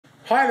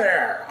Hi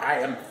there, I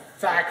am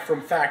Thak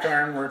from Thak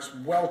Ironworks.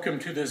 Welcome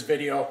to this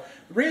video.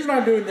 The reason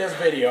I'm doing this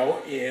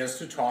video is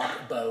to talk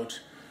about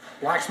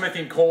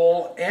blacksmithing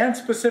coal and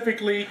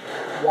specifically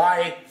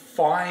why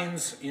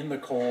fines in the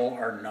coal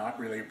are not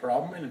really a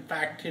problem and in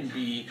fact can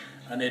be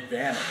an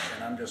advantage.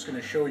 And I'm just going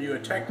to show you a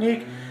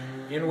technique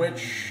in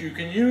which you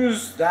can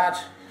use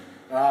that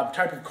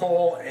type of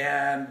coal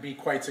and be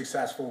quite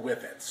successful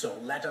with it. So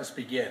let us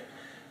begin.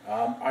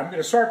 I'm going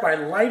to start by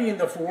lighting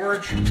the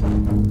forge.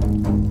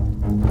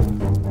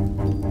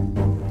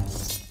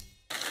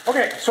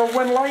 Okay, so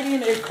when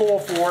lighting a coal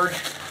forge,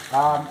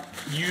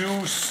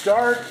 you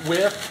start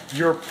with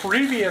your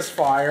previous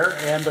fire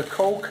and the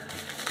coke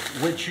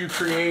which you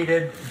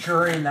created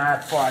during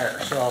that fire.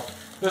 So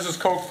this is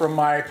coke from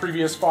my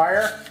previous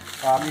fire.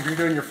 If you're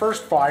doing your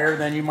first fire,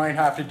 then you might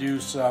have to do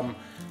some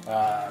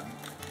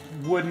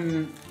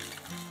burn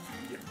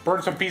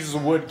some pieces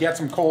of wood, get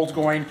some coals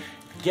going,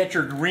 get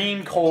your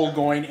green coal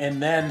going,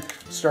 and then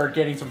start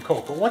getting some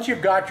coke. But once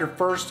you've got your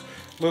first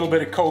little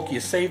bit of coke, you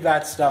save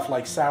that stuff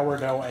like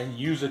sourdough and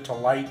use it to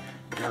light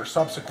your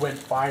subsequent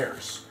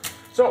fires.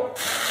 So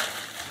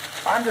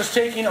I'm just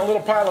taking a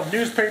little pile of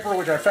newspaper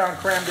which I found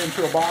crammed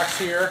into a box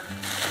here,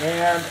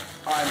 and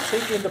I'm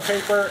taking the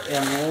paper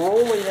and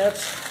rolling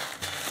it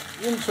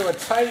into a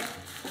tight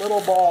little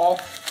ball,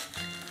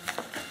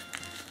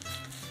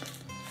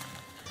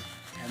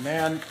 and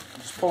then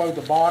just pull out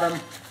the bottom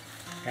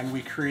and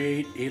we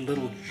create a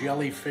little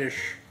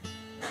jellyfish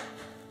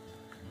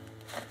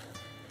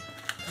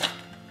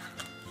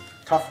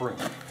tough room.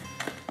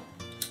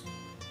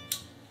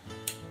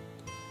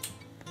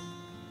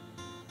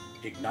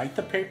 Ignite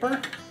the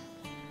paper.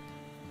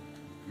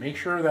 Make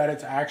sure that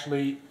it's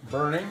actually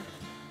burning.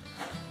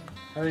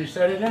 And then you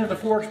set it into the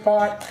forge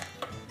pot.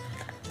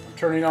 I'm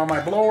turning on my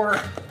blower.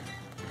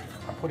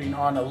 I'm putting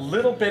on a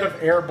little bit of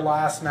air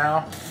blast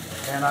now,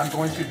 and I'm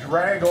going to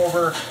drag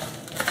over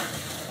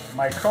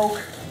my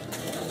coke.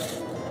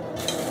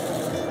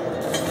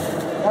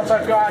 Once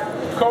I've got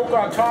coke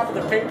on top of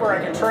the paper,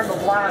 I can turn the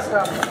blast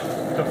up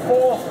to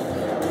full,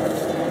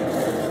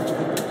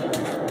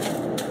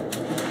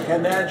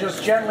 and then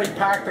just gently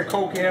pack the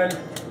coke in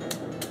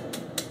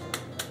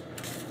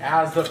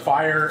as the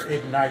fire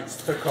ignites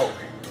the coke.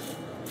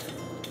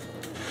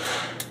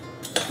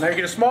 Now you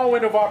get a small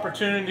window of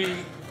opportunity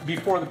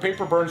before the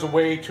paper burns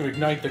away to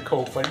ignite the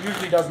coke, but it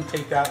usually doesn't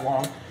take that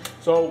long.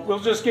 So we'll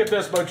just give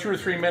this about 2 or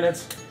 3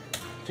 minutes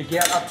to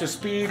get up to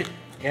speed,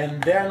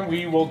 and then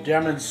we will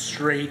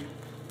demonstrate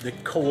the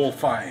coal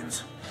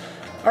fines.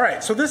 All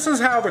right, so this is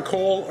how the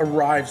coal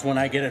arrives when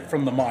I get it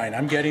from the mine.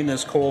 I'm getting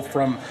this coal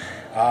from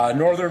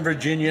Northern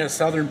Virginia,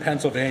 Southern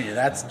Pennsylvania.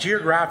 That's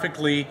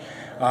geographically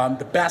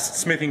the best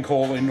smithing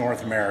coal in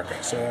North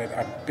America. So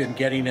I've been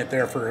getting it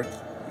there for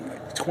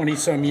 20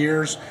 some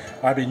years.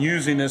 I've been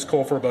using this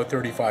coal for about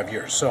 35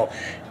 years. So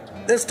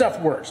this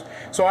stuff works.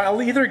 So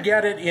I'll either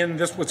get it in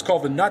this what's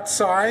called the nut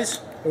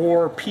size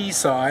or pea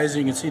size.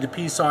 You can see the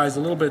pea size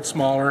a little bit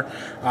smaller.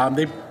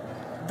 They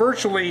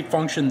virtually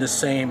function the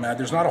same.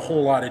 There's not a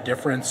whole lot of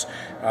difference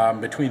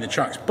between the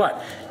chunks,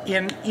 but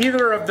in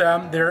either of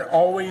them there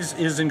always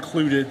is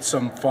included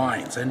some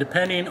fines, and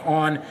depending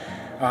on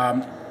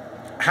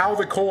how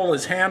the coal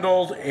is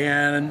handled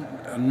and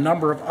a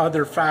number of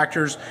other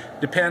factors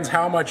depends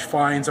how much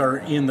fines are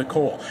in the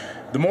coal.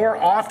 The more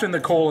often the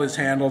coal is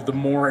handled, the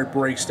more it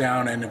breaks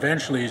down and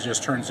eventually it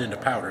just turns into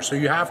powder. So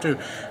you have to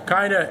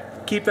kind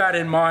of keep that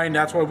in mind.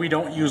 That's why we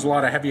don't use a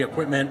lot of heavy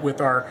equipment with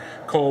our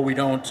coal. We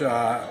don't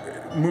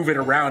move it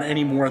around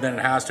any more than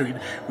it has to.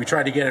 We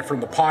try to get it from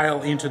the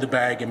pile into the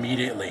bag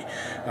immediately.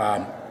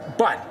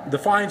 But the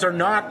fines are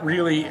not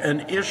really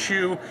an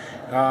issue,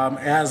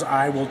 as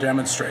I will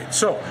demonstrate.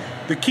 So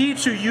the key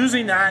to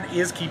using that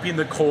is keeping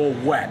the coal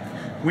wet.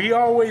 We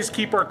always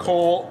keep our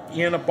coal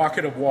in a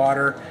bucket of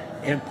water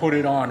and put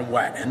it on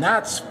wet, and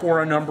that's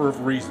for a number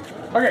of reasons.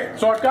 Okay,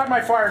 so I've got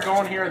my fire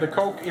going here. The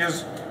coke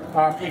is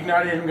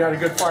ignited and got a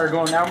good fire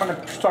going. Now I'm going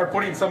to start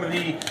putting some of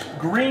the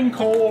green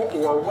coal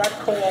or wet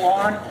coal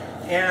on,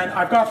 and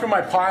I've gone through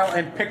my pile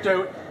and picked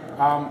out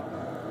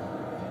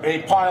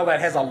a pile that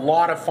has a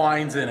lot of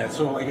fines in it.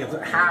 So like it's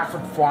half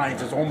of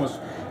fines, it's almost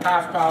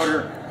half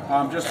powder,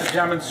 just to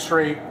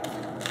demonstrate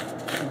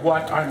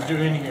what I'm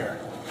doing here.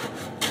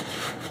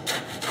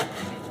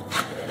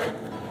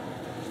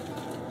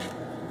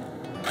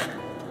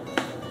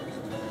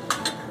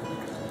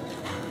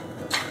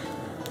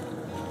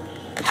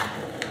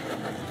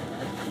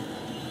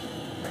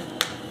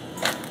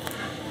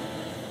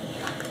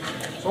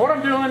 So what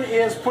I'm doing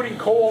is putting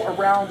coal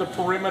around the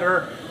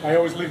perimeter. I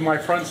always leave my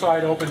front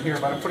side open here,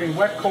 but I'm putting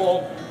wet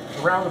coal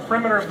around the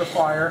perimeter of the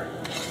fire.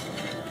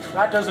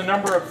 That does a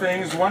number of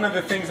things. One of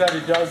the things that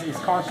it does is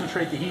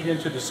concentrate the heat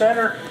into the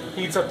center,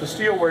 heats up the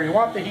steel where you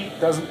want the heat,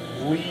 doesn't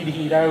bleed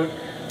heat out,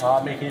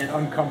 making it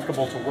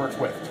uncomfortable to work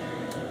with.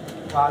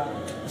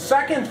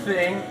 Second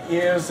thing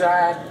is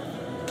that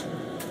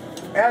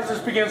as this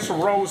begins to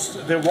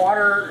roast, the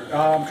water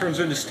turns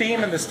into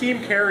steam, and the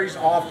steam carries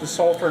off the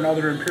sulfur and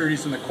other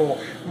impurities in the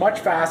coal much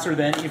faster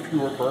than if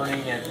you were burning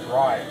it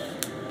dry.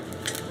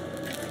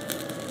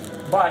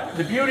 But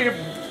the beauty of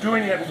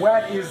doing it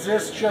wet is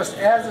this, just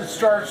as it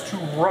starts to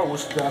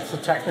roast, that's the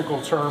technical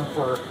term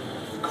for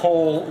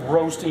coal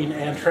roasting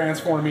and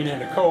transforming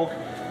into coke.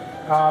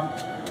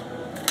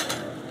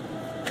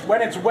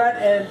 When it's wet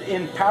and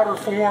in powder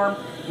form,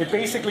 it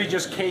basically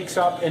just cakes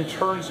up and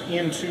turns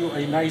into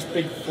a nice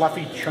big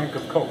fluffy chunk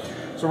of coke.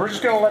 So we're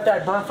just going to let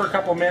that burn for a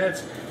couple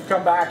minutes,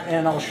 come back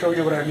and I'll show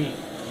you what I mean.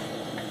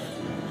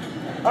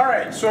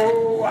 Alright,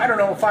 so I don't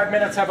know, 5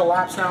 minutes have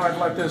elapsed now. I've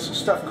let this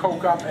stuff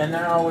coke up, and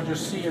now we'll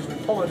just see as we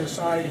pull it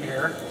aside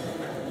here,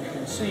 you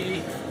can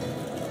see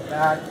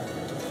that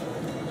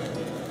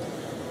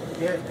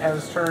it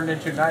has turned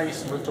into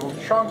nice little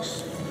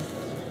chunks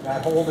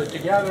that hold it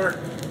together.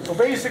 So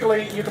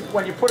basically,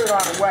 when you put it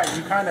on wet,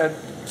 you kind of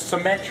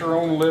cement your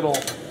own little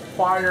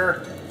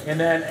fire, and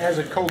then as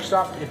it cokes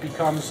up, it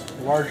becomes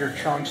larger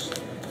chunks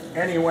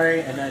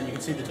anyway, and then you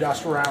can see the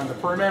dust around the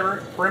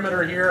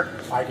perimeter here.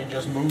 I can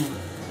just move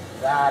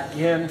that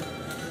in,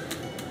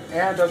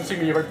 and it doesn't seem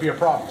to be a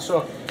problem.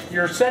 So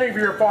your setting for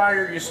your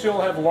fire, you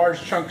still have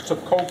large chunks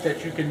of coke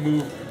that you can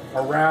move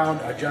around,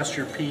 adjust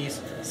your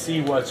piece,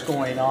 see what's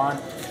going on.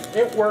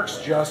 It works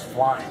just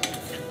fine.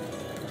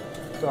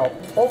 So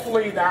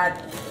hopefully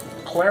that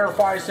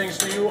clarifies things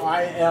to you.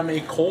 I am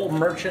a coal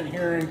merchant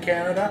here in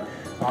Canada,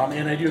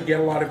 and I do get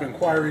a lot of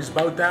inquiries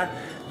about that.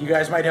 You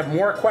guys might have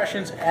more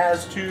questions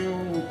as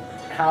to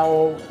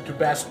how to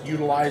best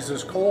utilize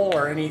this coal,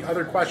 or any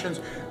other questions,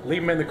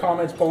 leave them in the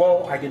comments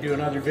below. I can do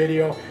another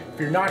video. If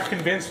you're not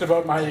convinced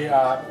about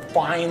my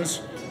fines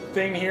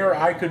thing here,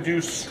 I could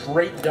do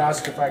straight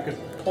dust. If I could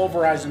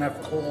pulverize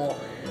enough coal,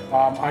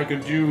 I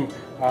could do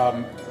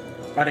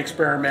an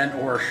experiment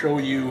or show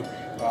you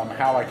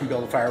how I can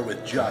build a fire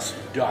with just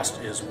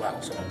dust as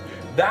well. So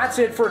that's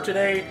it for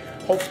today.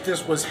 Hope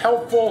this was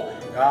helpful.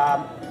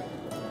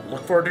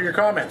 Look forward to your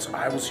comments.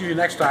 I will see you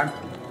next time.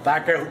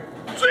 Back out.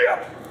 See ya!